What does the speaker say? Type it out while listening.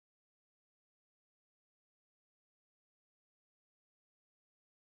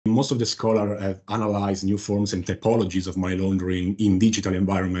most of the scholars have analyzed new forms and typologies of money laundering in digital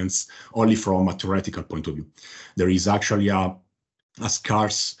environments only from a theoretical point of view. There is actually a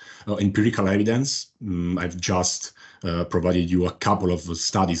scarce empirical evidence. I've just provided you a couple of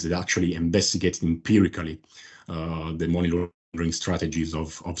studies that actually investigate empirically the money laundering strategies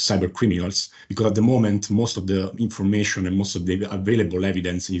of cyber criminals, because at the moment, most of the information and most of the available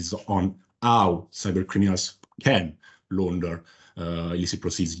evidence is on how cyber criminals can launder illicit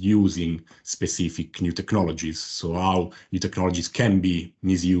proceeds using specific new technologies. So how new technologies can be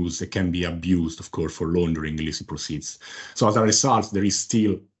misused, they can be abused, of course, for laundering illicit proceeds. So as a result, there is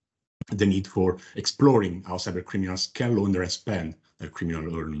still the need for exploring how cyber criminals can launder and spend their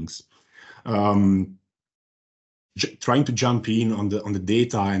criminal earnings. Trying to jump in on the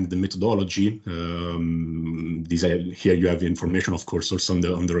data and the methodology. Here you have information, of course, also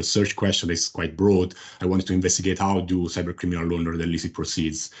on the research question is quite broad. I wanted to investigate how do cyber criminals launder the illicit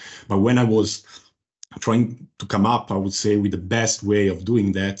proceeds. But when I was trying to come up, I would say, with the best way of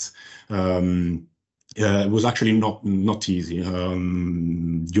doing that, it was actually not easy.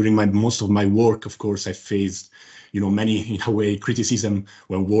 During most of my work, of course, I faced many, in a way, criticism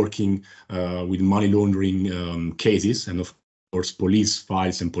when working with money laundering cases, and of course, police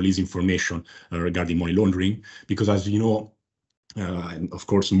files and police information regarding money laundering, because as you know, and of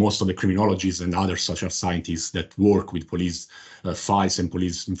course, most of the criminologists and other social scientists that work with police files and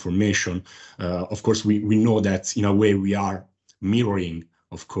police information, of course, we know that in a way we are mirroring,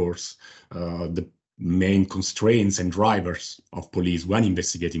 of course, the main constraints and drivers of police when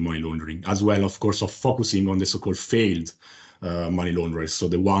investigating money laundering, as well, of course, of focusing on the so-called failed money launderers. So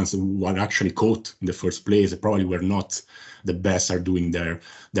the ones who were actually caught in the first place, probably were not the best at doing their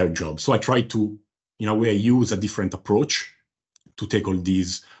job. So I tried to, in a way, use a different approach to tackle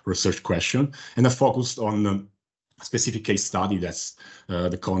these research questions, and I focused on a specific case study. That's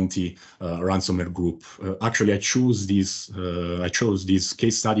the Conti ransomware group. Actually, I chose this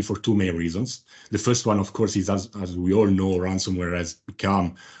case study for two main reasons. The first one, of course, is as we all know, ransomware has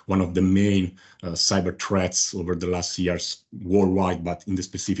become one of the main cyber threats over the last years worldwide, but in the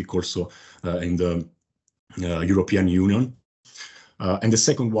specific also in the European Union. And the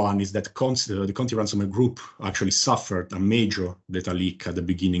second one is that the Conti ransomware group actually suffered a major data leak at the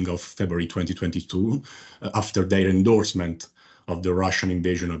beginning of February 2022 after their endorsement of the Russian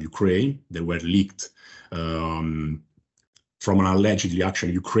invasion of Ukraine. They were leaked from an allegedly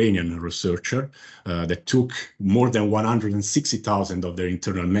actually Ukrainian researcher that took more than 160,000 of their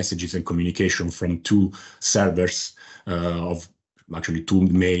internal messages and communication from two servers of actually two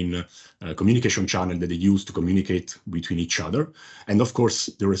main communication channels that they use to communicate between each other. And of course,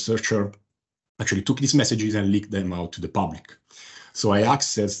 the researcher actually took these messages and leaked them out to the public. So I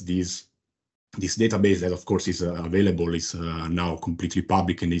accessed this database that, of course, is available, is now completely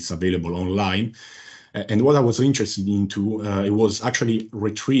public and it's available online. And what I was interested into, it was actually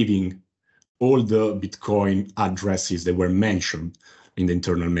retrieving all the Bitcoin addresses that were mentioned in the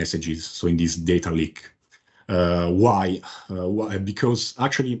internal messages, so in this data leak. Why? Because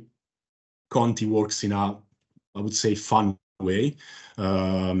actually Conti works in a, I would say, fun way.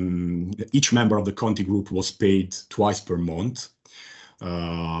 Each member of the Conti group was paid twice per month.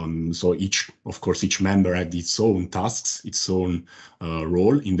 So of course, each member had its own tasks, its own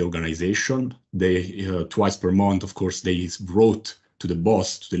role in the organization. They twice per month, of course, they wrote to the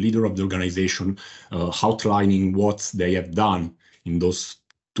boss, to the leader of the organization, outlining what they have done in those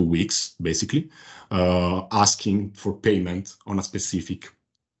 2 weeks, basically, asking for payment on a specific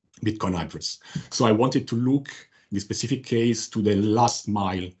Bitcoin address. So I wanted to look in this specific case to the last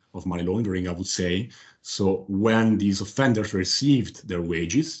mile of money laundering, I would say. So when these offenders received their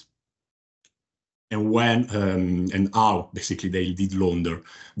wages, and when and how basically they did launder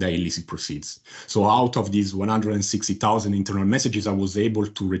their illicit proceeds. So out of these 160,000 internal messages, I was able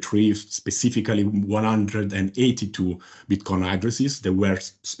to retrieve specifically 182 Bitcoin addresses that were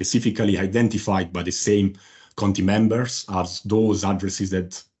specifically identified by the same Conti members as those addresses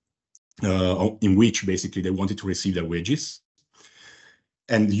that in which basically they wanted to receive their wages.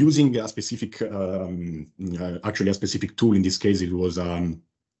 And using a specific, actually a specific tool, in this case, it was a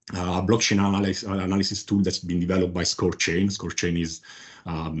blockchain analysis tool that's been developed by ScoreChain. ScoreChain is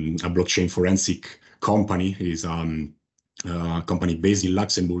a blockchain forensic company. It is a company based in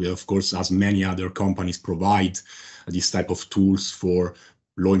Luxembourg. Of course, as many other companies provide this type of tools for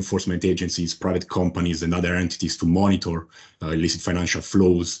law enforcement agencies, private companies, and other entities to monitor illicit financial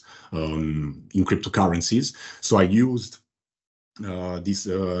flows in cryptocurrencies. So I used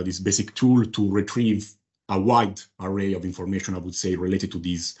this basic tool to retrieve a wide array of information, I would say, related to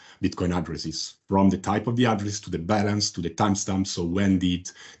these Bitcoin addresses, from the type of the address to the balance to the timestamp. So when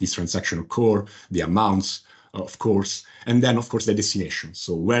did this transaction occur, the amounts, of course, and then, of course, the destination.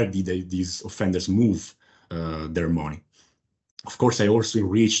 So where did these offenders move their money? Of course, I also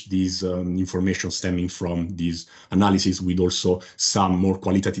enriched this information stemming from this analysis with also some more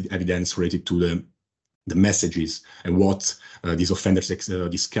qualitative evidence related to the messages and what these offenders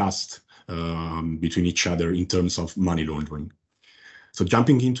discussed between each other in terms of money laundering. So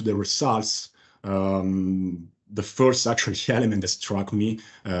jumping into the results, the first actually element that struck me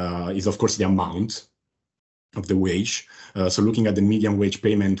is, of course, the amount of the wage. So looking at the median wage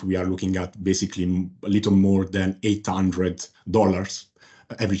payment, we are looking at basically a little more than $800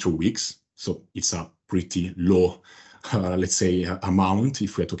 every 2 weeks. So it's a pretty low, let's say, amount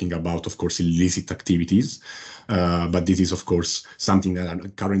if we're talking about, of course, illicit activities. But this is, of course, something that I'm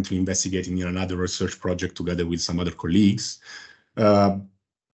currently investigating in another research project together with some other colleagues.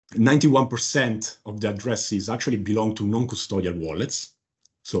 91% of the addresses actually belong to non-custodial wallets.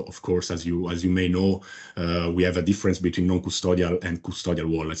 So, of course, as you may know, we have a difference between non-custodial and custodial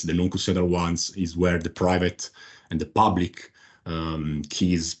wallets. The non-custodial ones is where the private and the public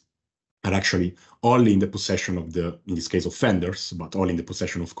keys are actually only in the possession of the, in this case, offenders, but only in the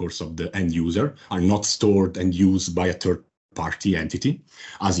possession, of course, of the end user, are not stored and used by a third-party entity,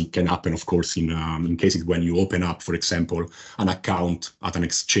 as it can happen, of course, in cases when you open up, for example, an account at an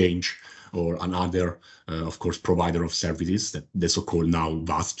exchange or another, of course, provider of services, that the so-called now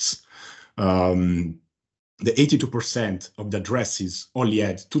VASPs. The 82% of the addresses only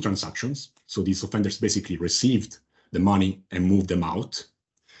had 2 transactions. So these offenders basically received the money and moved them out.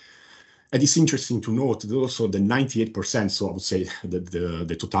 And it's interesting to note that also the 98%, so I would say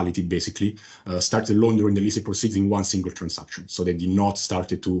the totality basically, started laundering the illicit proceeds in one single transaction. So they did not start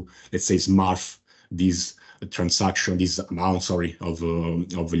to, let's say, smurf these amount,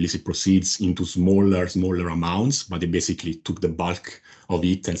 of illicit proceeds into smaller amounts, but they basically took the bulk of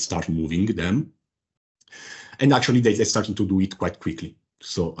it and started moving them. And actually, they started to do it quite quickly.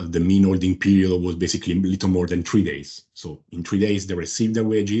 So the mean holding period was basically a little more than 3 days. So in 3 days, they received their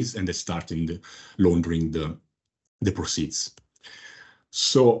wages and they started laundering the proceeds.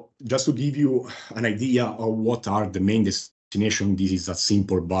 So just to give you an idea of what are the main destinations, this is a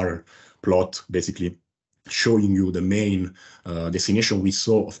simple bar plot, basically showing you the main destination we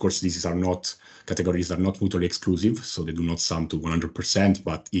saw. Of course, categories are not mutually exclusive, so they do not sum to 100%,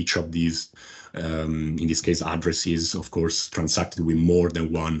 but each of these, in this case, addresses, of course, transacted with more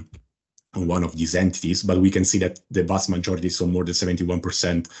than one of these entities. But we can see that the vast majority, so more than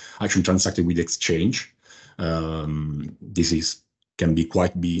 71%, actually transacted with exchange. This can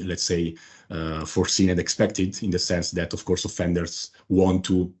be let's say, foreseen and expected, in the sense that, of course, offenders want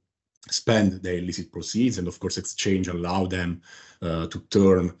to spend their illicit proceeds, and of course exchange allow them to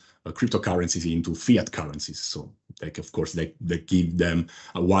turn cryptocurrencies into fiat currencies. So of course they give them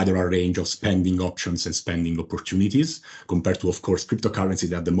a wider range of spending options and spending opportunities, compared to, of course, cryptocurrencies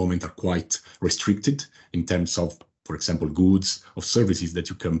that at the moment are quite restricted in terms of, for example, goods or services that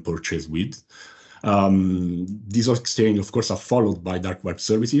you can purchase with. These exchange, of course, are followed by dark web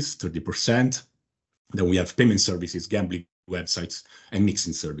services, 30%. Then we have payment services, gambling websites, and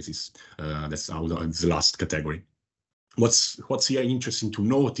mixing services. That's the last category. What's here interesting to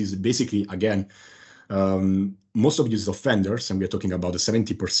note is basically, again, most of these offenders, and we're talking about the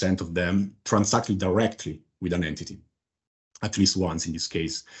 70% of them, transacted directly with an entity, at least once in this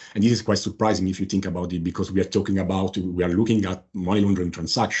case. And this is quite surprising if you think about it, because we are looking at money laundering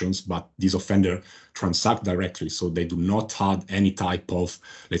transactions, but these offenders transact directly. So they do not have any type of,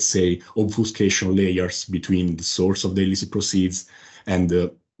 let's say, obfuscation layers between the source of the illicit proceeds and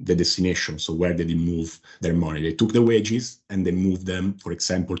the destination. So where did they move their money? They took the wages and they moved them, for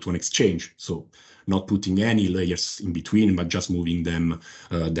example, to an exchange. So not putting any layers in between, but just moving them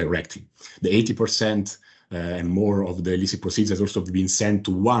directly. The 80% and more of the illicit proceeds has also been sent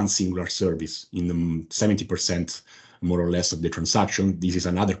to one singular service in 70% more or less of the transaction. This is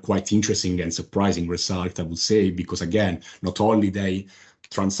another quite interesting and surprising result, I would say, because again, not only they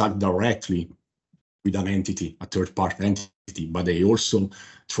transact directly with an entity, a third-party entity, but they also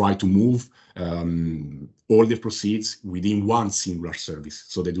try to move all the proceeds within one singular service.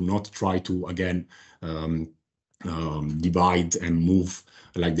 So they do not try to, again, divide and move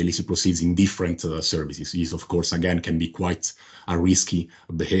like the illicit proceeds in different services. This, of course, again, can be quite a risky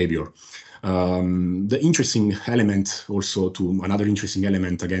behavior. The interesting element also another interesting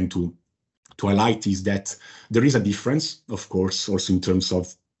element, again, to highlight is that there is a difference, of course, also in terms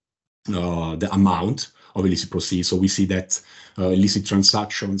of the amount of illicit proceeds. So we see that illicit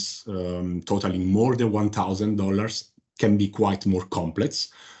transactions totaling more than $1,000 can be quite more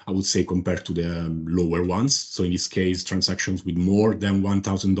complex, I would say, compared to the lower ones. So in this case, transactions with more than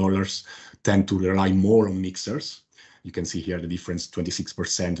 $1,000 tend to rely more on mixers. You can see here the difference,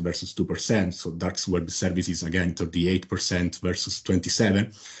 26% versus 2%. So that's where the services, again, 38% versus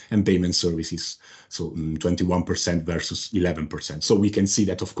 27%, and payment services, so 21% versus 11%. So we can see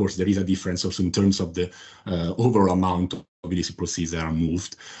that, of course, there is a difference also in terms of the overall amount of illicit proceeds that are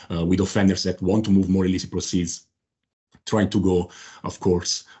moved, with offenders that want to move more illicit proceeds trying to go, of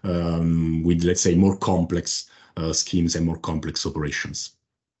course, with, let's say, more complex schemes and more complex operations.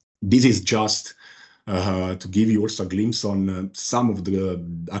 This is just to give you also a glimpse on some of the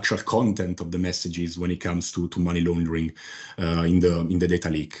actual content of the messages when it comes to money laundering in the data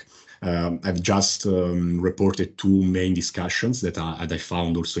leak. I've just reported two main discussions that I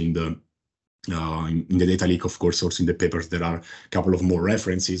found also in the data leak. Of course, also in the papers there are a couple of more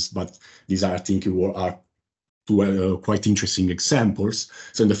references, but these are, I think, are two quite interesting examples.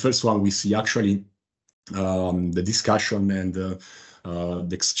 So in the first one, we see actually the discussion and the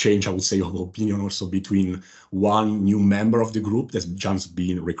exchange, I would say, of opinion also between one new member of the group that's just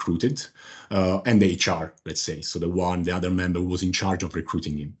been recruited and the HR, let's say. So the other member who was in charge of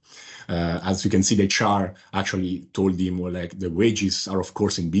recruiting him. As you can see, the HR actually told him, well, like, the wages are, of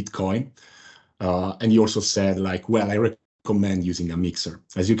course, in Bitcoin. And he also said, like, well, I recommend using a mixer.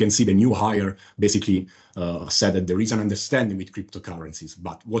 As you can see, the new hire basically said that there is an understanding with cryptocurrencies,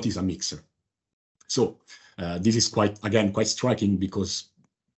 but what is a mixer? So this is quite striking, because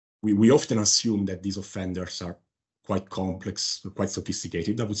we often assume that these offenders are quite complex, quite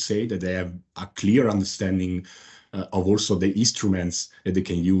sophisticated. I would say that they have a clear understanding of also the instruments that they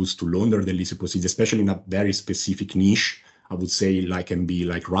can use to launder the illicit proceeds, especially in a very specific niche. I would say, like, can be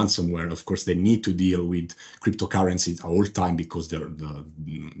like ransomware. Of course, they need to deal with cryptocurrencies all the time, because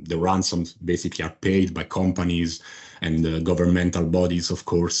the ransoms basically are paid by companies and governmental bodies, of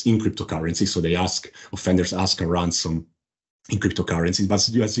course, in cryptocurrency. So offenders ask a ransom in cryptocurrencies. But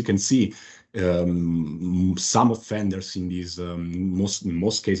as you can see, some offenders in these, in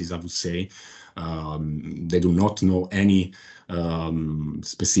most cases, I would say, they do not know any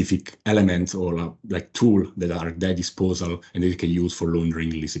specific element or like tool that are at their disposal and they can use for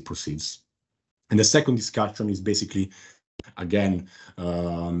laundering illicit proceeds. And the second discussion is basically, again,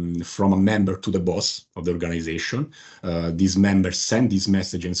 from a member to the boss of the organization. These members send this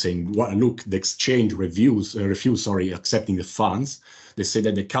message and saying, well, look, the exchange refuse accepting the funds. They say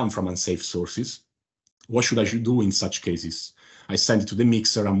that they come from unsafe sources. What should I do in such cases? I send it to the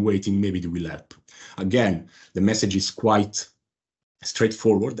mixer. I'm waiting. Maybe they will help. Again, the message is quite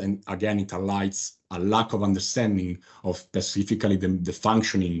straightforward. And again, it highlights a lack of understanding of specifically the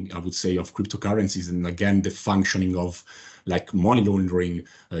functioning, I would say, of cryptocurrencies. And again, the functioning of like money laundering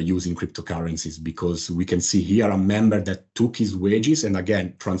using cryptocurrencies, because we can see here a member that took his wages and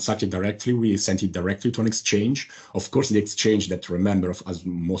again, transacted directly. We sent it directly to an exchange. Of course, the exchange that, remember, as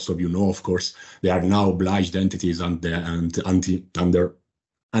most of you know, of course, they are now obliged entities under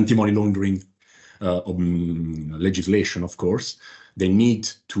anti-money laundering legislation, of course. They need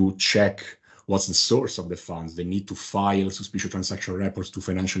to check what's the source of the funds. They need to file suspicious transaction reports to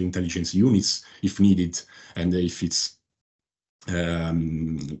financial intelligence units if needed, and if it's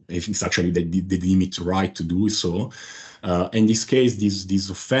actually they deem it right to do so. In this case, this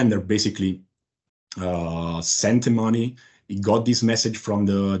offender basically sent the money. He got this message from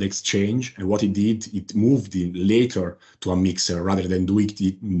the exchange, and what it did, it moved it later to a mixer rather than doing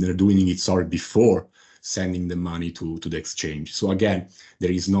it before sending the money to the exchange. So again, there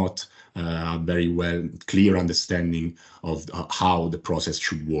is not a very well clear understanding of how the process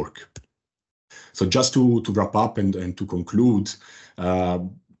should work. So just to wrap up and to conclude,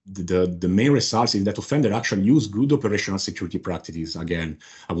 the main results is that offenders actually use good operational security practices, again,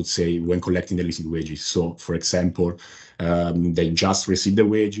 I would say, when collecting illicit wages. So, for example, they just receive the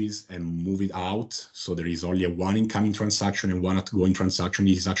wages and move it out. So there is only one incoming transaction and one outgoing transaction.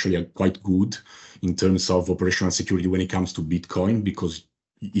 This is actually quite good in terms of operational security when it comes to Bitcoin, because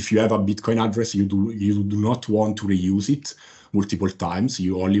if you have a Bitcoin address, you do not want to reuse it multiple times.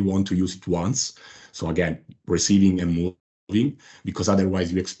 You only want to use it once. So again, receiving and moving, because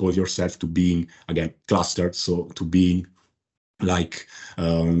otherwise you expose yourself to being, again, clustered. So to being like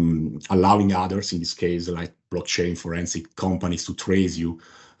allowing others, in this case, like blockchain forensic companies, to trace you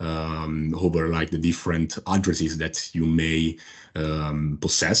over like the different addresses that you may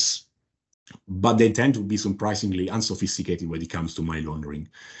possess. But they tend to be surprisingly unsophisticated when it comes to money laundering.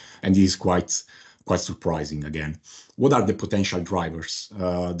 And this is quite quite surprising again. What are the potential drivers?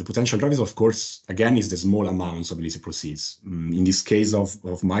 The potential drivers, of course, again, is the small amounts of illicit proceeds. In this case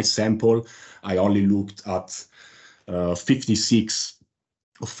of my sample, I only looked at 56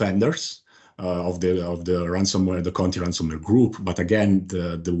 offenders of the ransomware, the Conti ransomware group. But again,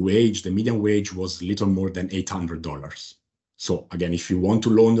 the median wage was little more than $800. So again, if you want to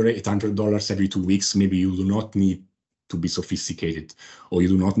launder $800 every 2 weeks, maybe you do not need to be sophisticated, or you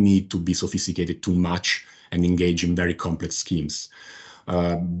do not need to be sophisticated too much and engage in very complex schemes.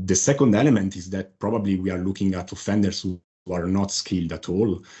 The second element is that probably we are looking at offenders who are not skilled at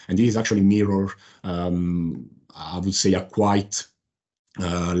all. And this is actually mirror, I would say, a quite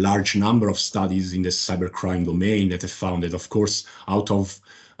large number of studies in the cybercrime domain that have found that, of course, out of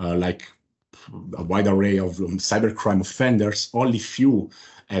like a wide array of cybercrime offenders, only few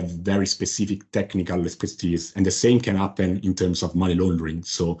have very specific technical expertise, and the same can happen in terms of money laundering.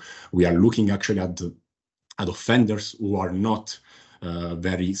 So we are looking actually at offenders who are not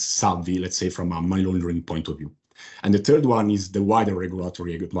very savvy, let's say, from a money laundering point of view. And the third one is the wider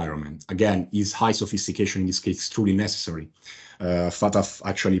regulatory environment. Again, is high sophistication in this case truly necessary? FATF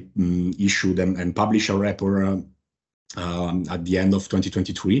actually issued and published a report at the end of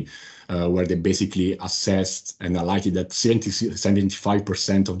 2023, where they basically assessed and highlighted that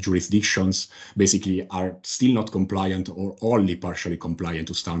 75% of jurisdictions basically are still not compliant or only partially compliant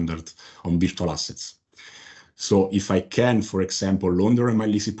to standard on virtual assets. So if I can, for example, launder my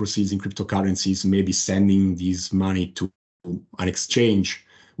illicit proceeds in cryptocurrencies, maybe sending this money to an exchange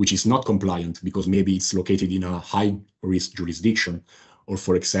which is not compliant because maybe it's located in a high-risk jurisdiction, or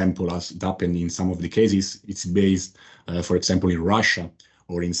for example, as it happened in some of the cases, it's based, for example, in Russia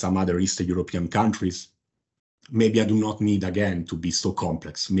or in some other Eastern European countries, maybe I do not need, again, to be so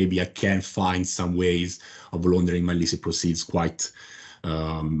complex. Maybe I can find some ways of laundering my illicit proceeds quite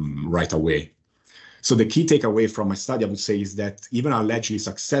right away. So the key takeaway from my study, I would say, is that even allegedly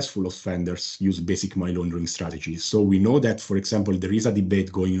successful offenders use basic money laundering strategies. So we know that, for example, there is a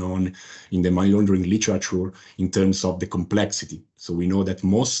debate going on in the money laundering literature in terms of the complexity. So we know that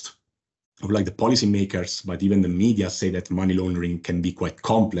most of like the policymakers, but even the media say that money laundering can be quite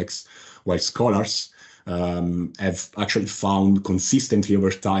complex, while scholars have actually found consistently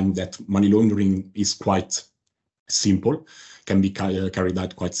over time that money laundering is quite simple, can be carried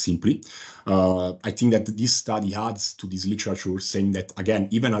out quite simply. I think that this study adds to this literature saying that, again,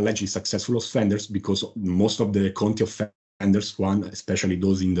 even allegedly successful offenders, because most of the Conti offenders, especially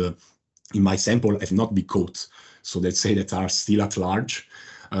those in my sample, have not been caught. So let's say that are still at large.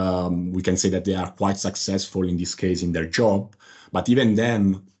 We can say that they are quite successful in this case in their job, but even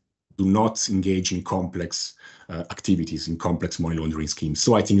them do not engage in complex activities, in complex money laundering schemes.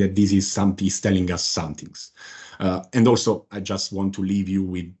 So I think that this is telling us some things. And also, I just want to leave you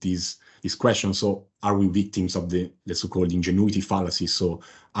with this question. So are we victims of the so-called ingenuity fallacy? So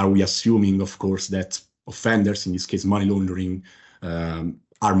are we assuming, of course, that offenders, in this case money laundering,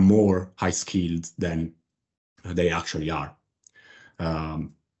 are more high-skilled than they actually are?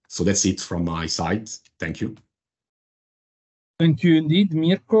 So that's it from my side. Thank you. Thank you indeed,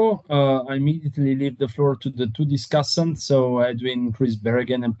 Mirko. I immediately leave the floor to the two discussants, so Edwin, Chris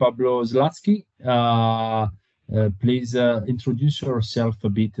Berrigan, and Pablo Zlatsky. Please introduce yourself a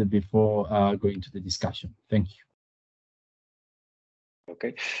bit before going to the discussion. Thank you.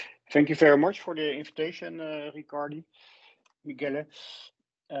 Okay, thank you very much for the invitation, Riccardi, Michele.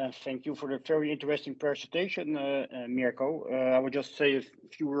 Thank you for the very interesting presentation, Mirko. I will just say a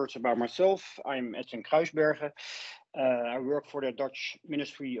few words about myself. I'm Edwin Kruisbergen. I work for the Dutch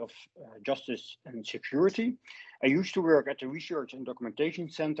Ministry of Justice and Security. I used to work at the Research and Documentation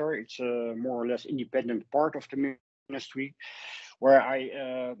Center. It's a more or less independent part of the ministry, where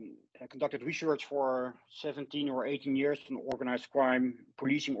I conducted research for 17 or 18 years on organized crime,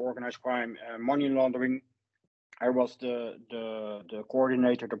 policing organized crime, money laundering. I was the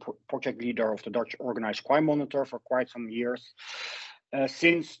coordinator, the project leader of the Dutch Organized Crime Monitor for quite some years.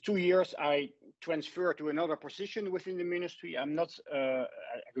 Since 2 years, I transferred to another position within the ministry. I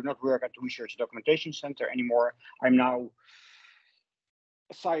do not work at the Research Documentation Center anymore. I'm now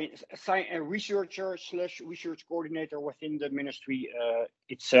a researcher / research coordinator within the ministry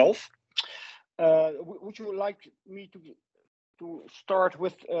itself. Would you like me to start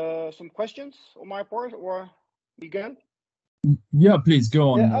with some questions on my part, or Miguel? Yeah, please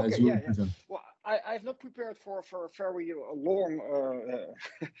go on. Yeah, okay, Well, I have not prepared for a very long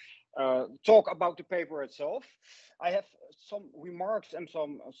talk about the paper itself. I have some remarks and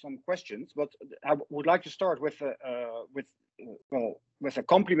some questions, but I would like to start with a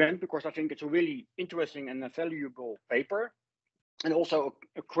compliment, because I think it's a really interesting and a valuable paper, and also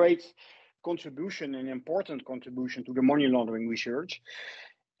a great contribution, an important contribution to the money laundering research.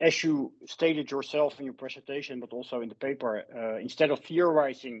 As you stated yourself in your presentation, but also in the paper, instead of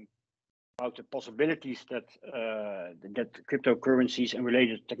theorizing about the possibilities that cryptocurrencies and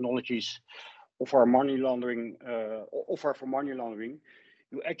related technologies offer money laundering,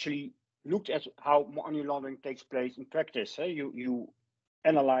 you actually looked at how money laundering takes place in practice. You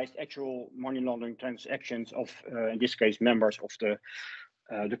analyzed actual money laundering transactions of, in this case, members of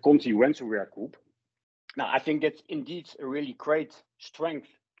the Conti ransomware group. Now, I think that's indeed a really great strength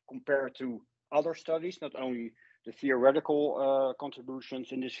compared to other studies, not only the theoretical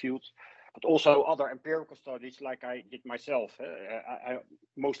contributions in this field, but also other empirical studies like I did myself. I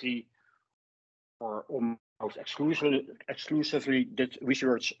mostly or almost exclusively did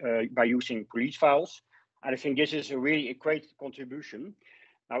research by using police files. And I think this is a really great contribution.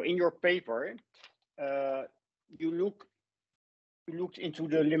 Now, in your paper, you looked into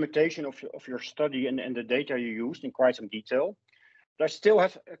the limitation of your study and the data you used in quite some detail. But I still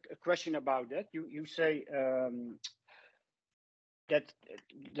have a question about that. You say that,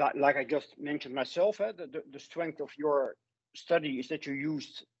 like I just mentioned myself, the strength of your study is that you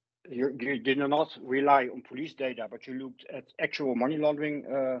did not rely on police data, but you looked at actual money laundering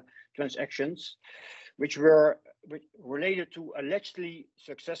transactions, which were related to allegedly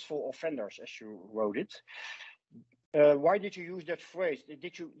successful offenders, as you wrote it. Why did you use that phrase?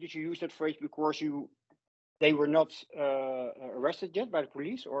 Did you use that phrase because they were not arrested yet by the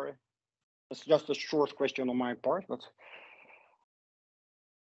police, or it's just a short question on my part? But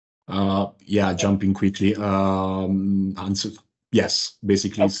yeah, jumping quickly. Answer. Yes,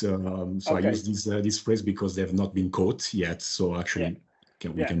 basically. Okay. So I use this phrase because they have not been caught yet. So actually,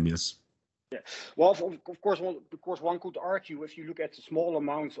 we can miss. Yeah. Well, of course, because one could argue if you look at the small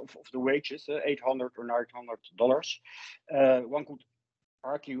amounts of the wages, $800 or $900, one could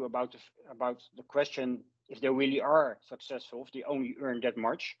argue about the question if they really are successful, if they only earn that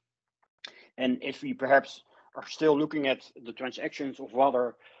much, and if we perhaps are still looking at the transactions of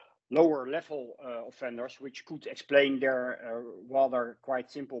rather lower level offenders, which could explain their rather quite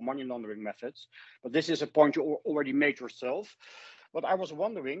simple money laundering methods. But this is a point you already made yourself. But I was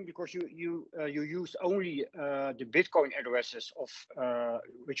wondering, because you used only the Bitcoin addresses of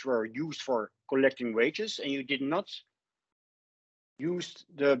which were used for collecting wages, and you did not use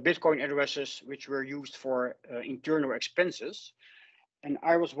the Bitcoin addresses which were used for internal expenses. And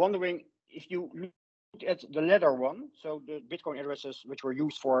I was wondering if you look at the latter one, so the Bitcoin addresses which were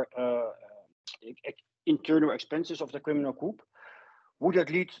used for internal expenses of the criminal group, would that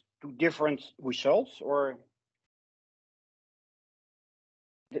lead to different results, or?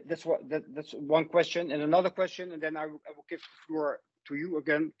 That's one question, and another question, and then I will give the floor to you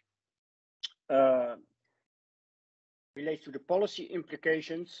again. Relates to the policy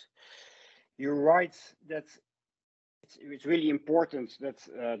implications. You write that it's really important that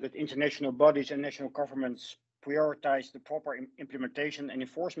that international bodies and national governments prioritize the proper implementation and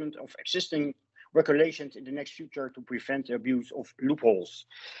enforcement of existing regulations in the next future to prevent the abuse of loopholes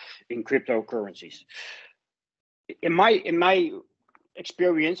in cryptocurrencies. In my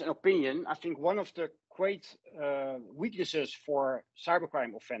experience and opinion, I think one of the great weaknesses for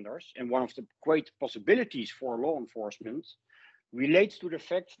cybercrime offenders and one of the great possibilities for law enforcement relates to the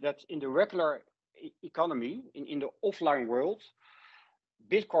fact that in the regular economy, in the offline world,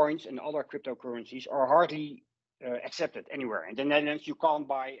 Bitcoins and other cryptocurrencies are hardly accepted anywhere. In the Netherlands, you can't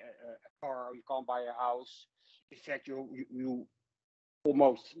buy a car, you can't buy a house. In fact, you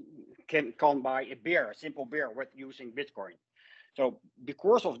almost can't buy a simple beer with using Bitcoin. So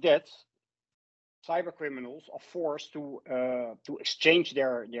because of that, cyber criminals are forced to exchange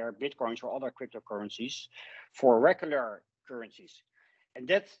their Bitcoins or other cryptocurrencies for regular currencies. And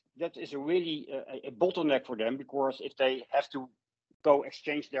that is a really a bottleneck for them, because if they have to go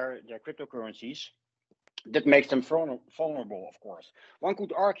exchange their cryptocurrencies, that makes them vulnerable, of course. One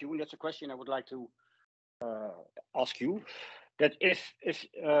could argue, and that's a question I would like to ask you, that if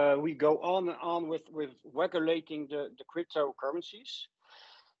we go on and on with regulating the cryptocurrencies,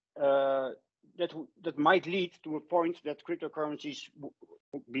 that might lead to a point that cryptocurrencies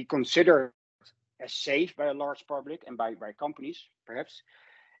would be considered as safe by a large public and by companies, perhaps.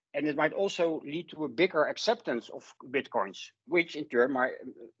 And it might also lead to a bigger acceptance of Bitcoins, which in turn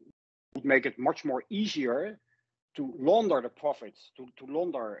would make it much more easier to launder the profits, to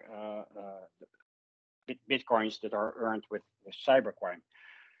launder Bitcoins that are earned with cybercrime.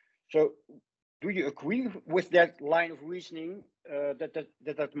 So do you agree with that line of reasoning,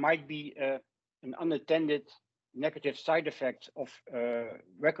 that might be an unintended negative side effect of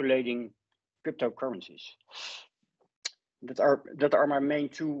regulating cryptocurrencies? That are my main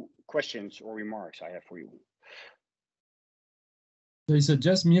two questions or remarks I have for you. So I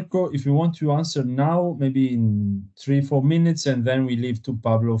suggest, Mirko, if you want to answer now, maybe in 3-4 minutes, and then we leave to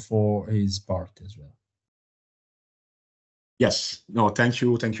Pablo for his part as well. Yes, no, thank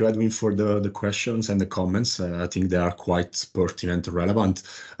you, Edwin, for the questions and the comments. I think they are quite pertinent and relevant.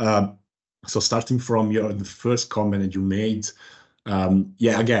 So starting from the first comment that you made,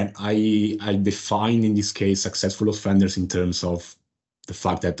 yeah, again, I define in this case successful offenders in terms of the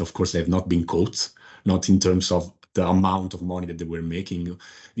fact that, of course, they have not been caught, not in terms of the amount of money that they were making.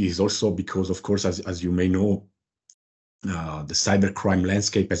 It is also because, of course, as you may know, the cybercrime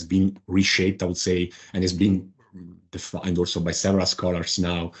landscape has been reshaped, I would say, and has been defined also by several scholars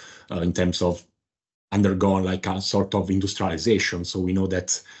now in terms of undergone like a sort of industrialization. So we know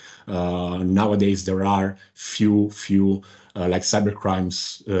that nowadays there are few like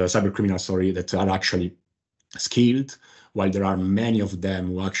cybercriminals, sorry, that are actually skilled, while there are many of them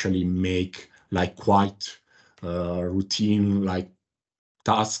who actually make like quite routine like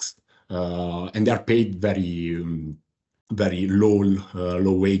tasks, and they are paid very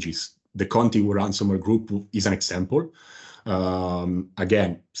low wages. The Conti ransomware group is an example.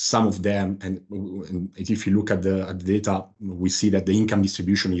 Again, some of them, and if you look at the data, we see that the income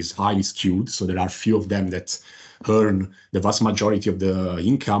distribution is highly skewed. So there are few of them that earn the vast majority of the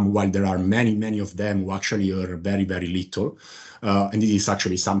income, while there are many of them who actually earn very little. And it is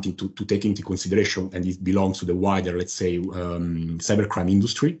actually something to take into consideration, and it belongs to the wider, let's say, cybercrime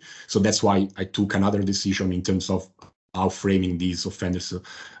industry. So that's why I took another decision in terms of how framing these offenders,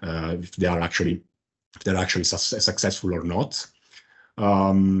 if they're actually successful or not.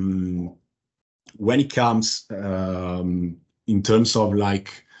 When it comes in terms of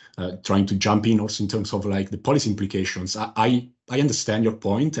like trying to jump in also in terms of like the policy implications, I understand your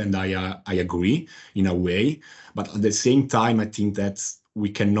point, and I agree in a way, but at the same time, I think that we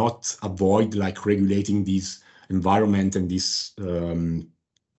cannot avoid like regulating this environment and this and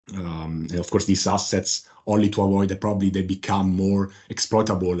of course these assets only to avoid that probably they become more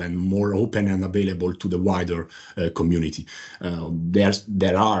exploitable and more open and available to the wider community.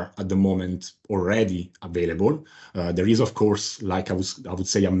 There are at the moment already available. There is, of course, like I would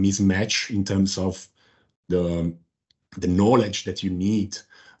say, a mismatch in terms of the knowledge that you need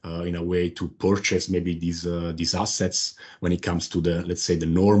in a way to purchase maybe these assets when it comes to the, let's say, the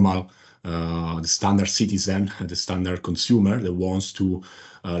normal the standard citizen, the standard consumer that wants to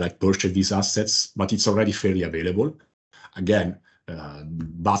like purchase these assets, but it's already fairly available. Again,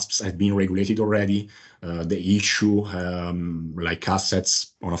 BASPs have been regulated already. They issue like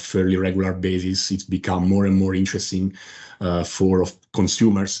assets on a fairly regular basis. It's become more and more interesting for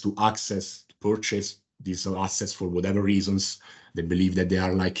consumers to purchase these assets for whatever reasons. They believe that they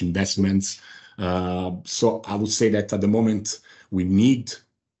are like investments. So I would say that at the moment we need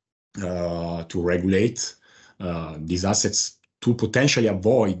to regulate these assets to potentially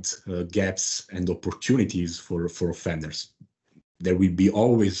avoid gaps and opportunities for offenders. There will be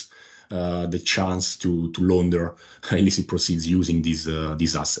always the chance to launder illicit proceeds using these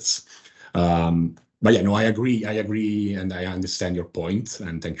assets. But yeah, no, I agree, and I understand your point,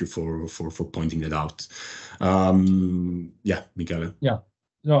 and thank you for pointing that out. Yeah, Michele. Yeah.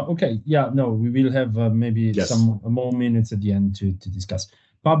 No. Okay. Yeah. No. We will have maybe Yes. some more minutes at the end to discuss.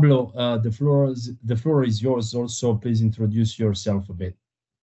 Pablo, the floor is yours. Also, please introduce yourself a bit.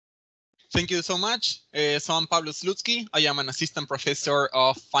 Thank you so much. So I'm Pablo Slutsky. I am an assistant professor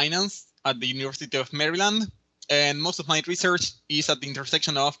of finance at the University of Maryland, and most of my research is at the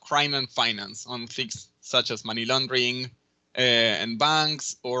intersection of crime and finance on things such as money laundering and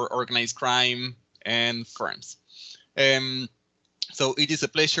banks, or organized crime and firms. So it is a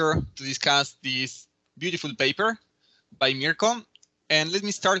pleasure to discuss this beautiful paper by Mirko. And let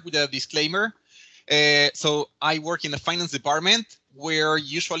me start with a disclaimer. So I work in the finance department, where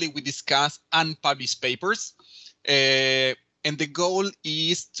usually we discuss unpublished papers. And the goal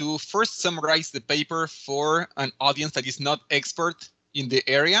is to first summarize the paper for an audience that is not expert in the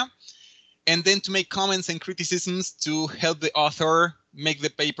area, and then to make comments and criticisms to help the author make the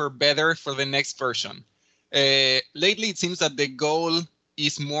paper better for the next version. Lately, it seems that the goal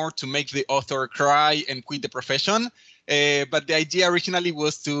is more to make the author cry and quit the profession. But the idea originally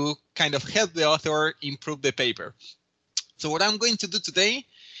was to kind of help the author improve the paper. So what I'm going to do today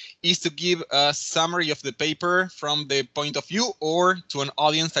is to give a summary of the paper from the point of view, or to an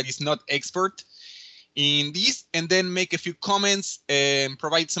audience that is not expert in this, and then make a few comments and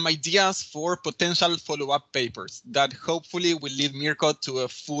provide some ideas for potential follow-up papers that hopefully will lead Mirko to a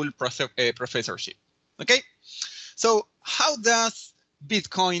full professorship. Okay, so how does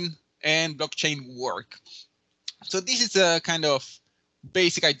Bitcoin and blockchain work? So this is a kind of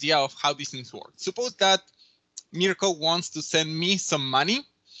basic idea of how these things work. Suppose that Mirko wants to send me some money.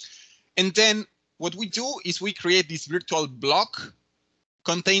 And then what we do is we create this virtual block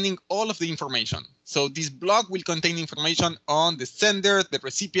containing all of the information. So this block will contain information on the sender, the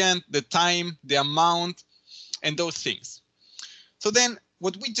recipient, the time, the amount, and those things. So then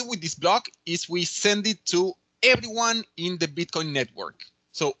what we do with this block is we send it to everyone in the Bitcoin network.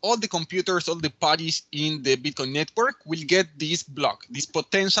 So all the computers, all the parties in the Bitcoin network will get this block, this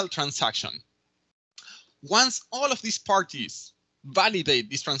potential transaction. Once all of these parties validate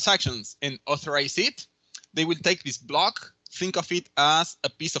these transactions and authorize it, they will take this block, think of it as a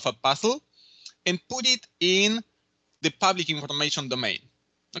piece of a puzzle, and put it in the public information domain.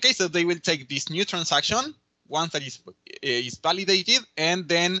 Okay, so they will take this new transaction, once that is validated, and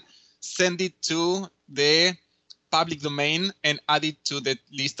then send it to the public domain and add it to the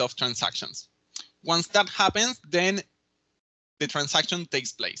list of transactions. Once that happens, then the transaction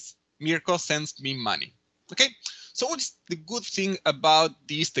takes place. Mirko sends me money. Okay, so what is the good thing about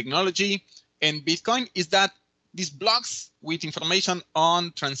this technology and Bitcoin is that these blocks with information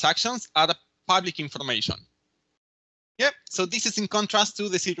on transactions are public information. Yeah, so this is in contrast to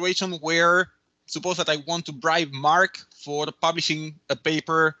the situation where suppose that I want to bribe Mark for publishing a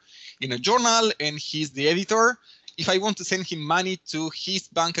paper in a journal and he's the editor. If I want to send him money to his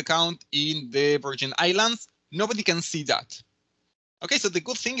bank account in the Virgin Islands, nobody can see that. Okay, so the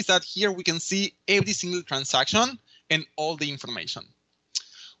good thing is that here we can see every single transaction and all the information.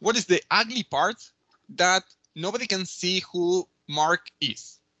 What is the ugly part? That nobody can see who Mark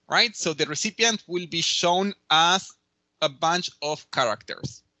is, right? So the recipient will be shown as a bunch of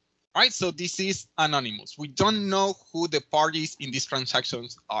characters, right? So this is anonymous. We don't know who the parties in these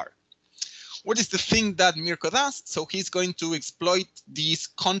transactions are. What is the thing that Mirko does? So he's going to exploit this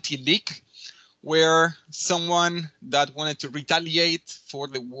Conti leak, where someone that wanted to retaliate for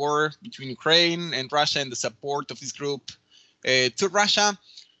the war between Ukraine and Russia and the support of this group to Russia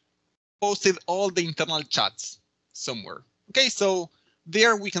posted all the internal chats somewhere. Okay, so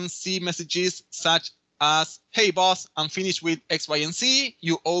there we can see messages such as, hey boss, I'm finished with X, Y, and Z.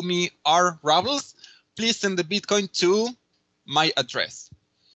 You owe me R rubles. Please send the Bitcoin to my address.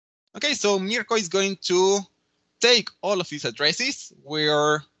 Okay, so Mirko is going to take all of these addresses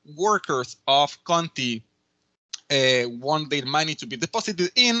where workers of Conti want their money to be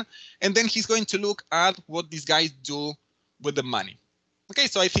deposited in, and then he's going to look at what these guys do with the money. Okay,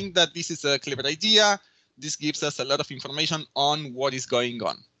 so I think that this is a clever idea. This gives us a lot of information on what is going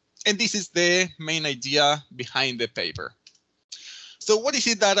on. And this is the main idea behind the paper. So what is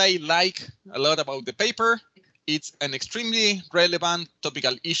it that I like a lot about the paper? It's an extremely relevant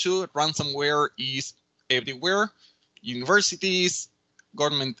topical issue. Ransomware is everywhere. Universities,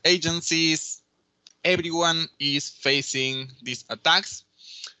 government agencies, everyone is facing these attacks.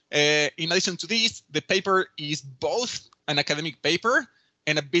 In addition to this, the paper is both an academic paper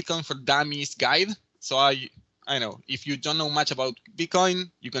and a Bitcoin for Dummies guide. So I know if you don't know much about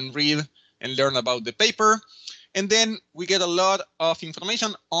Bitcoin, you can read and learn about the paper. And then we get a lot of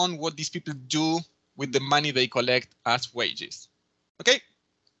information on what these people do with the money they collect as wages. Okay,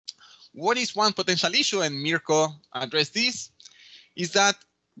 what is one potential issue, and Mirko addressed this, is that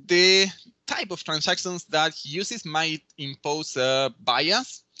the type of transactions that he uses might impose a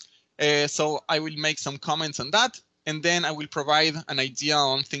bias. So I will make some comments on that, and then I will provide an idea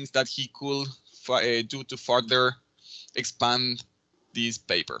on things that he could do to further expand this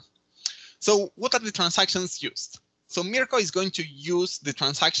paper. So what are the transactions used? So Mirko is going to use the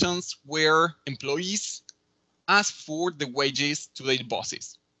transactions where employees ask for the wages to their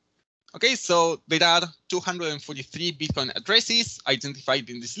bosses. Okay, so there are 243 Bitcoin addresses identified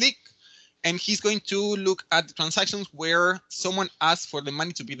in this leak, and he's going to look at the transactions where someone asks for the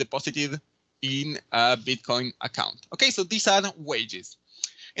money to be deposited in a Bitcoin account. Okay, so these are wages.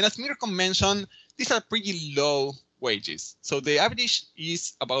 And as Mirko mentioned, these are pretty low wages. So the average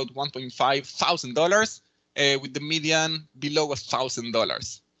is about $1,500, with the median below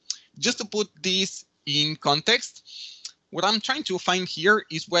 $1,000. Just to put this in context, what I'm trying to find here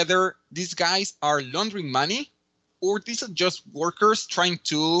is whether these guys are laundering money or these are just workers trying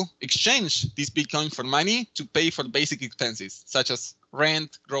to exchange this Bitcoin for money to pay for basic expenses, such as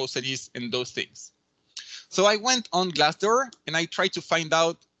rent, groceries, and those things. So I went on Glassdoor and I tried to find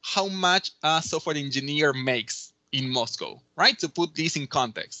out how much a software engineer makes in Moscow, right? To put this in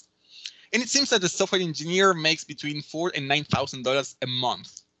context. And it seems that the software engineer makes between $4,000 and $9,000 a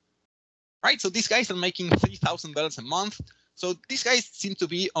month, right? So these guys are making $3,000 a month. So these guys seem to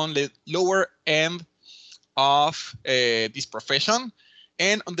be on the lower end of this profession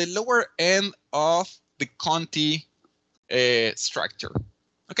and on the lower end of the Conti structure.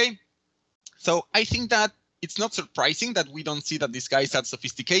 Okay, so I think that it's not surprising that we don't see that these guys are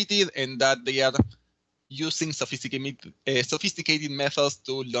sophisticated and that they are using sophisticated methods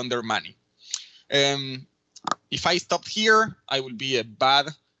to launder money. If I stopped here, I will be a bad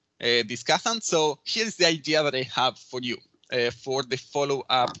discussant. So here's the idea that I have for you for the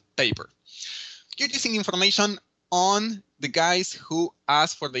follow-up paper. You're using information on the guys who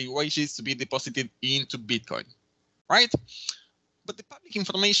ask for their wages to be deposited into Bitcoin, right? But the public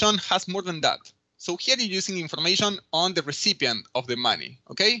information has more than that. So here you're using information on the recipient of the money,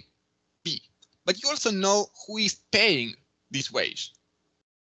 okay? B. But you also know who is paying this wage,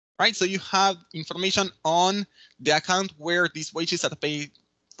 right? So you have information on the account where these wages are paid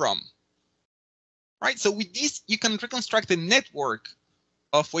from, right? So with this, you can reconstruct a network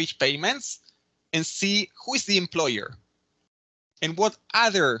of wage payments and see who is the employer and what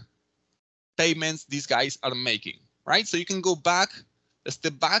other payments these guys are making, right? So you can go back, a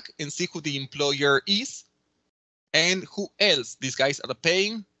step back and see who the employer is and who else these guys are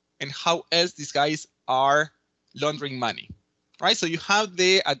paying and how else these guys are laundering money, right? So you have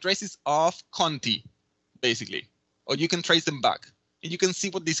the addresses of Conti, basically, or you can trace them back and you can see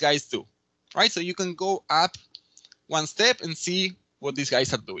what these guys do, right? So you can go up one step and see what these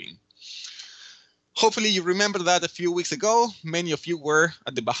guys are doing. Hopefully you remember that a few weeks ago, many of you were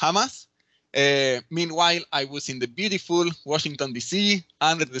at the Bahamas. Meanwhile, I was in the beautiful Washington, D.C.,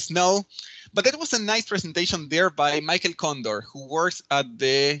 under the snow. But there was a nice presentation there by Michael Condor, who works at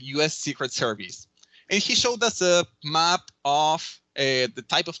the US Secret Service. And he showed us a map of the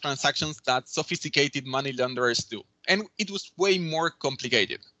type of transactions that sophisticated money launderers do. And it was way more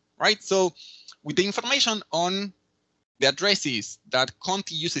complicated, right? So with the information on the addresses that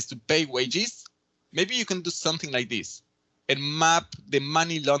Conti uses to pay wages, maybe you can do something like this and map the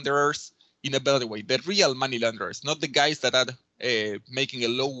money launderers in a better way, the real money launderers, not the guys that are making a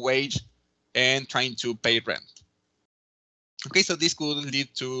low wage and trying to pay rent. Okay, so this could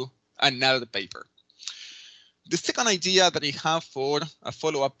lead to another paper. The second idea that I have for a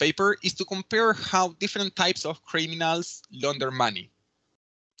follow-up paper is to compare how different types of criminals launder money.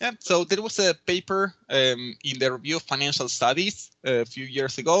 Yeah, so there was a paper in the Review of Financial Studies a few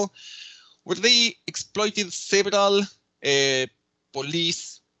years ago where they exploited several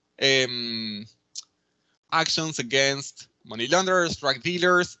police actions against money launderers, drug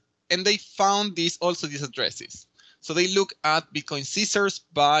dealers, and they found these addresses. So they look at Bitcoin seizures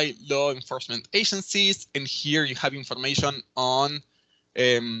by law enforcement agencies, and here you have information on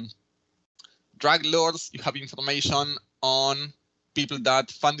drug lords, you have information on people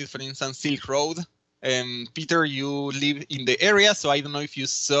that funded, for instance, Silk Road. Peter, you live in the area, so I don't know if you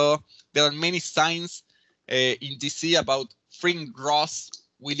saw, there are many signs in DC about freeing Ross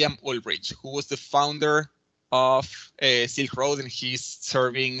William Ulbricht, who was the founder of Silk Road, and he's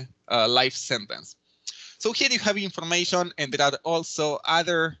serving a life sentence. So here you have information, and there are also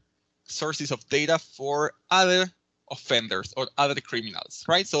other sources of data for other offenders or other criminals,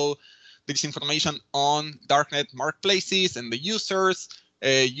 right? So there's information on darknet marketplaces and the users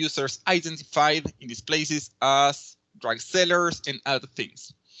identified in these places as drug sellers and other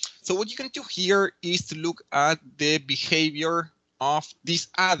things. So what you can do here is to look at the behavior of these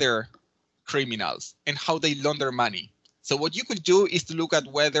other criminals and how they launder money. So what you could do is to look at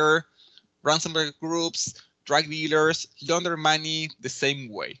whether ransomware groups, drug dealers launder money the same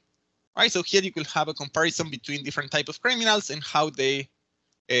way, right? So here you could have a comparison between different types of criminals and how they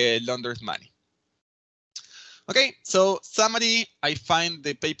launder money. Okay, so summary, I find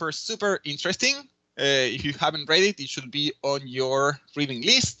the paper super interesting. If you haven't read it, it should be on your reading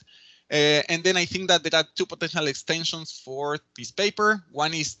list. And then I think that there are two potential extensions for this paper.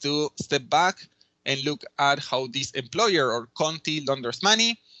 One is to step back and look at how this employer or Conti launders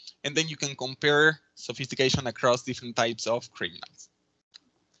money, and then you can compare sophistication across different types of criminals.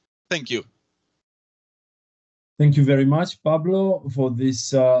 Thank you. Thank you very much, Pablo, for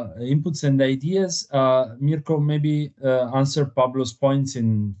these inputs and ideas. Mirko, maybe answer Pablo's points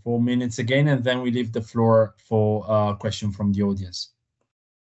in 4 minutes again, and then we leave the floor for a question from the audience.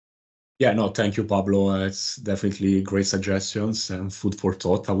 Yeah, no, thank you, Pablo. It's definitely great suggestions and food for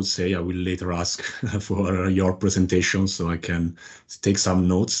thought, I would say. I will later ask for your presentation so I can take some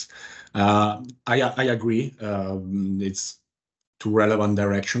notes. I agree. It's two relevant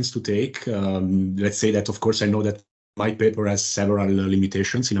directions to take. Let's say that, of course, I know that my paper has several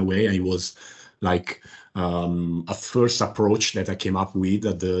limitations in a way. I was like a first approach that I came up with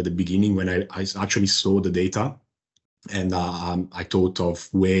at the beginning when I actually saw the data. And I thought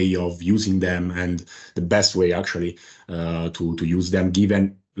of way of using them and the best way actually to use them,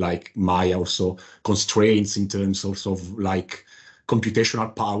 given like my also constraints in terms also of like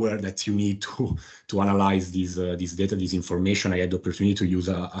computational power that you need to analyze this data, this information. I had the opportunity to use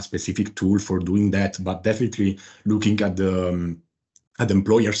a specific tool for doing that, but definitely looking at the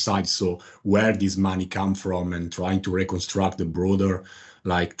employer side, so where this money come from, and trying to reconstruct the broader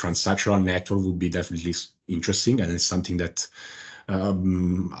like transactional network would be definitely interesting, and it's something that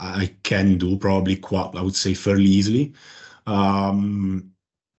I can do probably quite, I would say, fairly easily.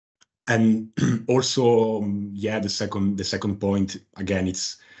 And also, yeah, the second point, again,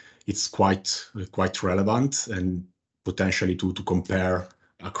 it's quite relevant, and potentially to compare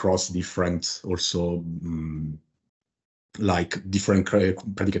across different also like different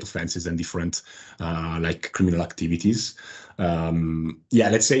predicate offenses and different like criminal activities. Yeah,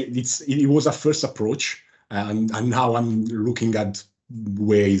 let's say it was a first approach, and now I'm looking at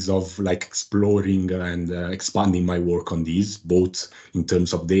ways of like exploring and expanding my work on these, both in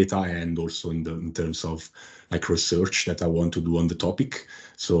terms of data and also in terms of like research that I want to do on the topic.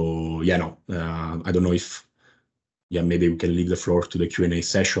 So yeah, no, I don't know if, yeah, maybe we can leave the floor to the Q&A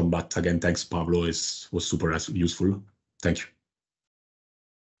session, but again, thanks, Pablo. Was super useful. Thank you.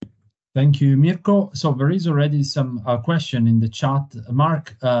 Thank you, Mirko. So there is already some question in the chat.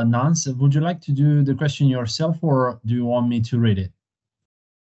 Mark Nance, would you like to do the question yourself, or do you want me to read it?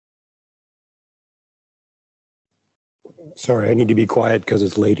 Sorry, I need to be quiet because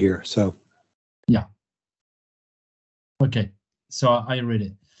it's late here. So yeah. Okay, so I read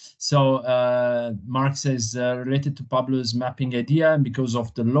it. So Mark says, related to Pablo's mapping idea, and because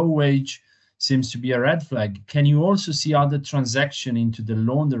of the low wage, seems to be a red flag. Can you also see other transaction into the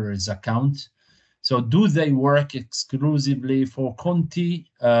launderer's account? So do they work exclusively for Conti,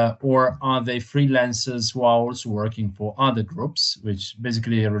 or are they freelancers who are also working for other groups, which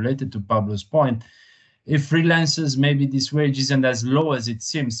basically are related to Pablo's point. If freelancers, maybe this wage isn't as low as it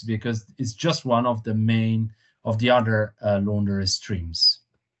seems, because it's just one of the other launderer streams.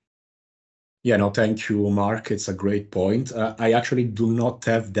 Yeah, no, thank you, Mark. It's a great point. I actually do not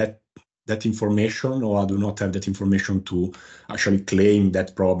have that information, or I do not have that information to actually claim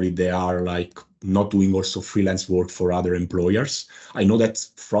that probably they are like not doing also freelance work for other employers. I know that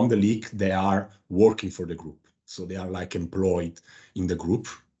from the leak, they are working for the group. So they are like employed in the group.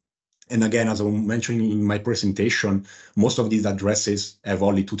 And again, as I mentioned in my presentation, most of these addresses have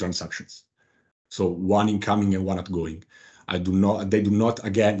only 2 transactions. So one incoming and one outgoing. They do not,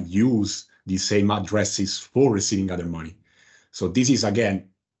 again, use the same addresses for receiving other money. So this is, again,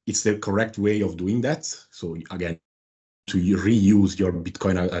 it's the correct way of doing that. So again, to reuse your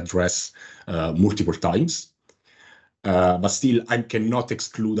Bitcoin address multiple times. But still, I cannot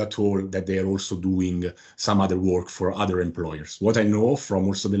exclude at all that they are also doing some other work for other employers. What I know from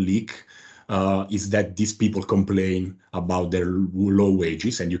also the leak is that these people complain about their low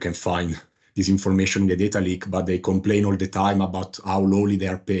wages, and you can find this information in the data leak, but they complain all the time about how lowly they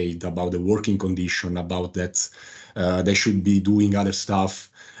are paid, about the working condition, about that they should be doing other stuff.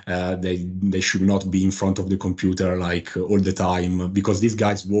 They should not be in front of the computer like all the time, because these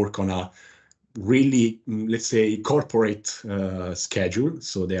guys work on a really, let's say, corporate schedule.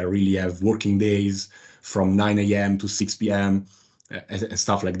 So they really have working days from 9 a.m. to 6 p.m. And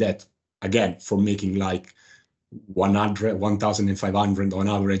stuff like that. Again, for making like 1,500 on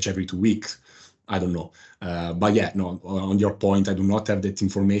average every 2 weeks. I don't know. But yeah, no, on your point, I do not have that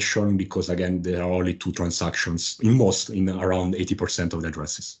information, because again, there are only 2 transactions in around 80% of the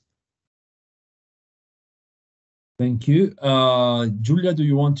addresses. Thank you. Julia, do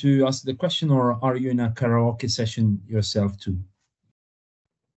you want to ask the question, or are you in a karaoke session yourself too?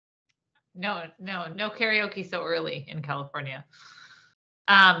 No karaoke so early in California.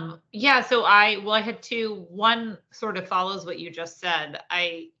 Yeah, so I had 2. One sort of follows what you just said.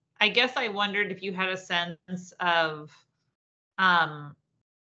 I guess I wondered if you had a sense of,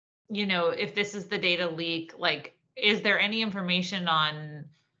 if this is the data leak, like, is there any information on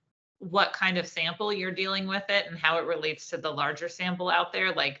what kind of sample you're dealing with it and how it relates to the larger sample out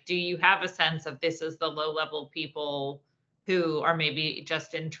there? Like, do you have a sense of this is the low-level people who are maybe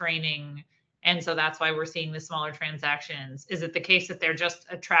just in training, and so that's why we're seeing the smaller transactions? Is it the case that they're just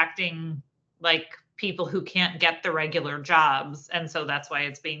attracting like people who can't get the regular jobs, and so that's why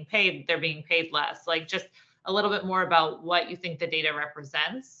they're being paid less? Like, just a little bit more about what you think the data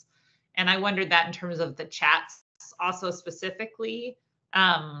represents. And I wondered that in terms of the chats also specifically.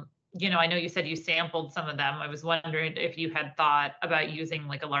 I know you said you sampled some of them. I was wondering if you had thought about using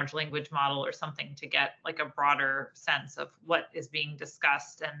like a large language model or something to get like a broader sense of what is being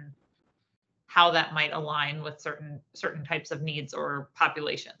discussed and how that might align with certain types of needs or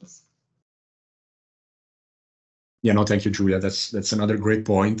populations. Yeah, no, thank you, Julia. That's another great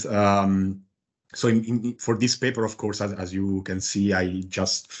point. So for this paper, of course, as you can see, I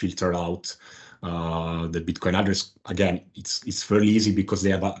just filtered out the Bitcoin address. Again, it's fairly easy because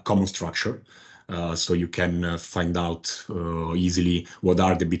they have a common structure. So you can find out easily what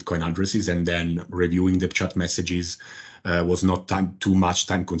are the Bitcoin addresses, and then reviewing the chat messages was not too much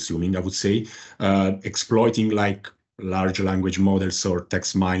time consuming, I would say. Exploiting like large language models or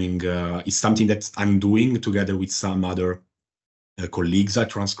text mining is something that I'm doing together with some other colleagues at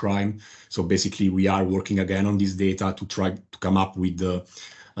Transcrime. So basically, we are working again on this data to try to come up with the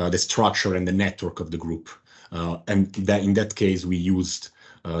structure and the network of the group. And in that case, we used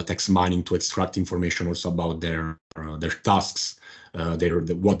text mining to extract information also about their tasks,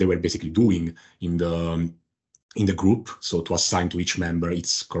 what they were basically doing in the group, so to assign to each member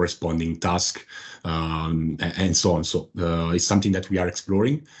its corresponding task, and so on. So it's something that we are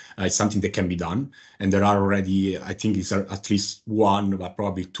exploring. It's something that can be done, and there are already, I think, it's at least one, but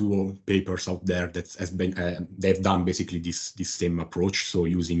probably two papers out there that has been they've done basically this same approach. So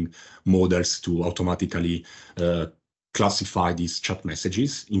using models to automatically classify these chat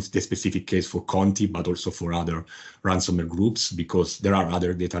messages, in the specific case for Conti, but also for other ransomware groups, because there are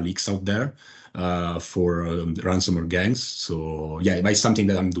other data leaks out there for ransomware gangs. So yeah, it's something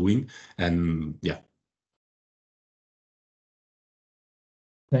that I'm doing, and yeah.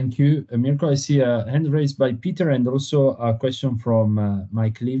 Thank you, Mirko. I see a hand raised by Peter and also a question from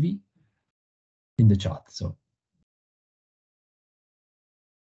Mike Levy in the chat. So.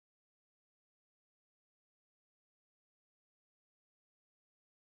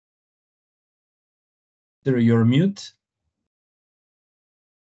 Peter, you're mute.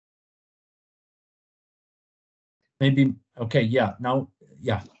 Maybe, okay, yeah, now,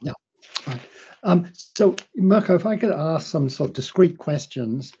 yeah. Yeah. Right. So, Mirko, if I could ask some sort of discrete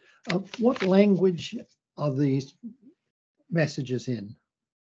questions, what language are these messages in?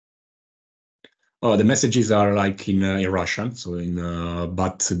 Oh, the messages are like in Russian, so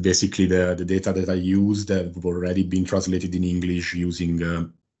but basically the data that I used have already been translated in English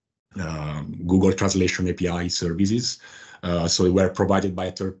using Google Translation API services. So they were provided by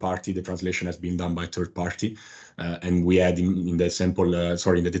a third party. The translation has been done by a third party. And we had in the sample,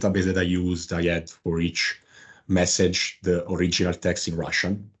 in the database that I used, I had for each message the original text in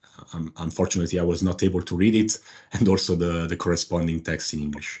Russian. Unfortunately, I was not able to read it, and also the corresponding text in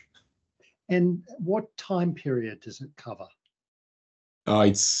English. And what time period does it cover?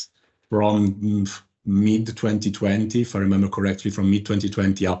 It's from mid-2020, if I remember correctly, from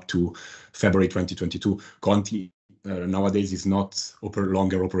mid-2020 up to February 2022. Conti nowadays is not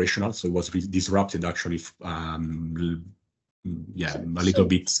longer operational, so it was disrupted actually, a little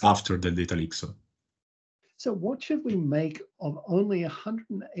bit after the data leak. So what should we make of only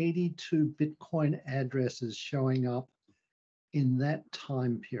 182 Bitcoin addresses showing up in that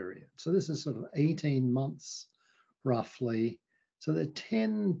time period? So this is sort of 18 months roughly. So there are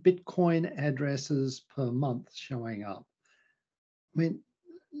 10 Bitcoin addresses per month showing up. I mean,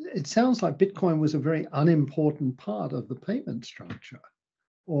 it sounds like Bitcoin was a very unimportant part of the payment structure.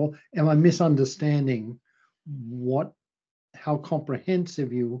 Or am I misunderstanding how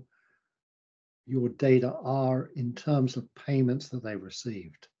comprehensive your data are in terms of payments that they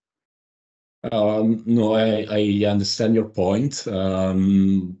received? No, I understand your point.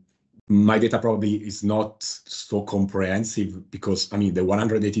 My data probably is not so comprehensive because, I mean, the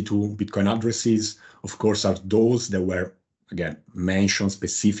 182 Bitcoin addresses, of course, are those that were, again, mentioned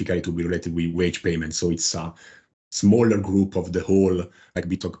specifically to be related with wage payments. So it's a smaller group of the whole like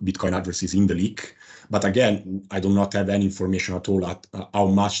Bitcoin addresses in the leak. But again, I do not have any information at all at how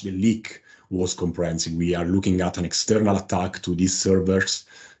much the leak was comprehensive. We are looking at an external attack to these servers.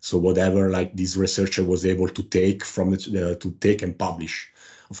 So whatever like this researcher was able to take from to take and publish.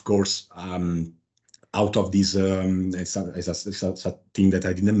 Of course, out of these, it's a thing that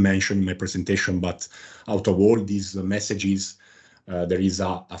I didn't mention in my presentation, but out of all these messages, there is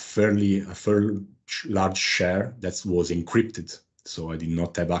a fairly large share that was encrypted. So I did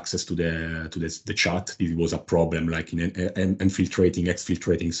not have access to the chat. This was a problem, like in exfiltrating,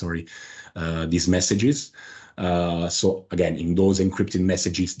 these messages. So again, in those encrypted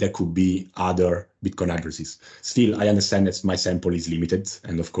messages, there could be other Bitcoin addresses. Still, I understand that my sample is limited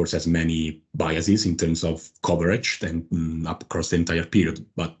and of course has many biases in terms of coverage and across the entire period,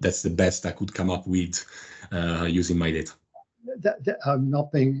 but that's the best I could come up with using my data. I'm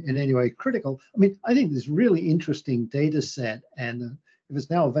not being in any way critical. I mean, I think this really interesting data set, and if it's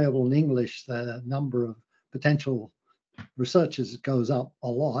now available in English, the number of potential researchers goes up a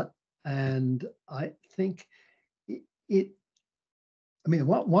lot. And I think it I mean,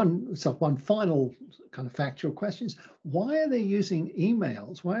 one final kind of factual question is, why are they using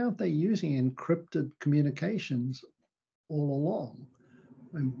emails? Why aren't they using encrypted communications all along?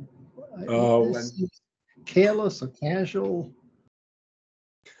 I mean, this is careless or casual?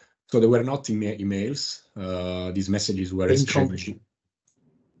 So they were not emails. These messages were exchanged.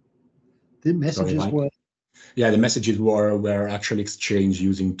 The messages were. Yeah, the messages were actually exchanged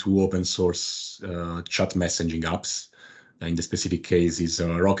using two open source chat messaging apps. In the specific case is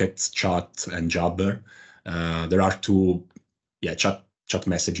Rocket Chat and Jabber. There are two chat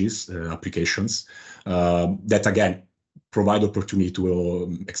messages applications that again provide opportunity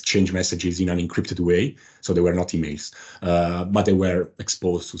to exchange messages in an encrypted way. So they were not emails, but they were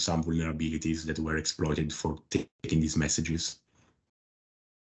exposed to some vulnerabilities that were exploited for taking these messages.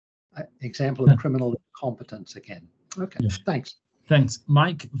 Example of criminal incompetence again. Okay, yeah. Thanks. Thanks.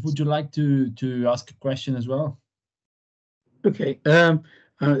 Mike, would you like to ask a question as well? Okay.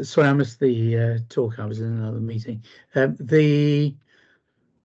 Sorry, I missed the talk. I was in another meeting.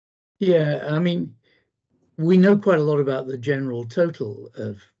 Yeah, I mean, we know quite a lot about the general total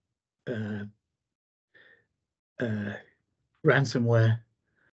of ransomware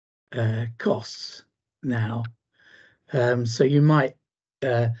costs now. So you might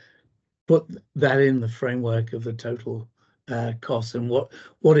put that in the framework of the total costs and what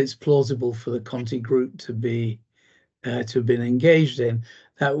it's plausible for the Conti group to have been engaged in.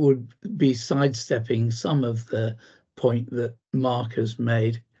 That would be sidestepping some of the point that Mark has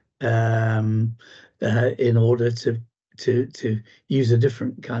made in order to use a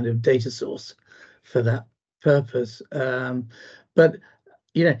different kind of data source for that purpose. But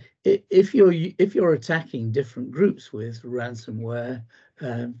you know, if you're attacking different groups with ransomware,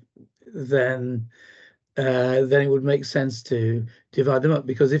 then it would make sense to divide them up,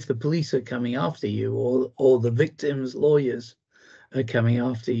 because if the police are coming after you, or the victims' lawyers are coming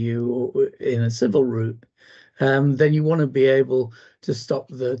after you in a civil route, then you want to be able to stop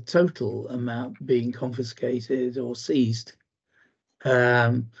the total amount being confiscated or seized.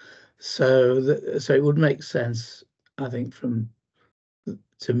 So it would make sense, I think,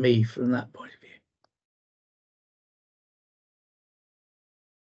 to me from that point of view.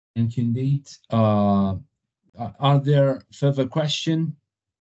 Thank you indeed. Are there further questions?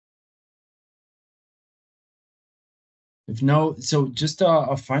 If no, so just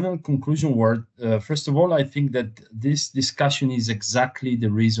a final conclusion word. First of all, I think that this discussion is exactly the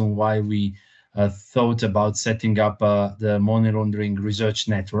reason why we thought about setting up the Money Laundering Research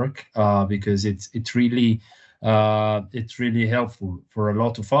Network, because it's really helpful for a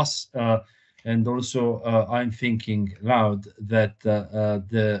lot of us. And also, I'm thinking loud that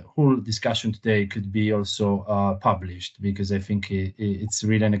the whole discussion today could be also published, because I think it's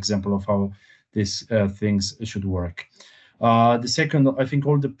really an example of how these things should work. The second, I think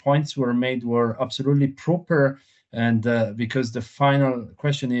all the points were made were absolutely proper, and because the final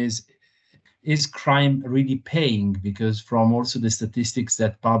question is crime really paying? Because from also the statistics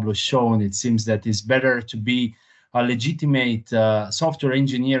that Pablo's shown, it seems that it's better to be a legitimate software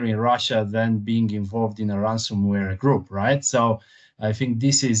engineer in Russia than being involved in a ransomware group, right? So I think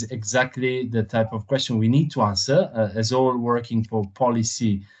this is exactly the type of question we need to answer, as all working for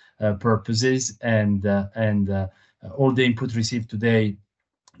policy purposes, and all the input received today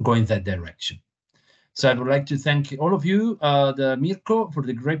go in that direction. So I would like to thank all of you, Mirko for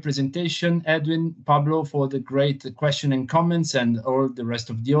the great presentation, Edwin, Pablo for the great question and comments, and all the rest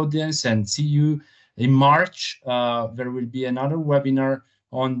of the audience, and see you in March. There will be another webinar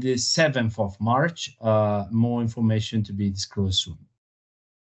on the 7th of March. More information to be disclosed soon.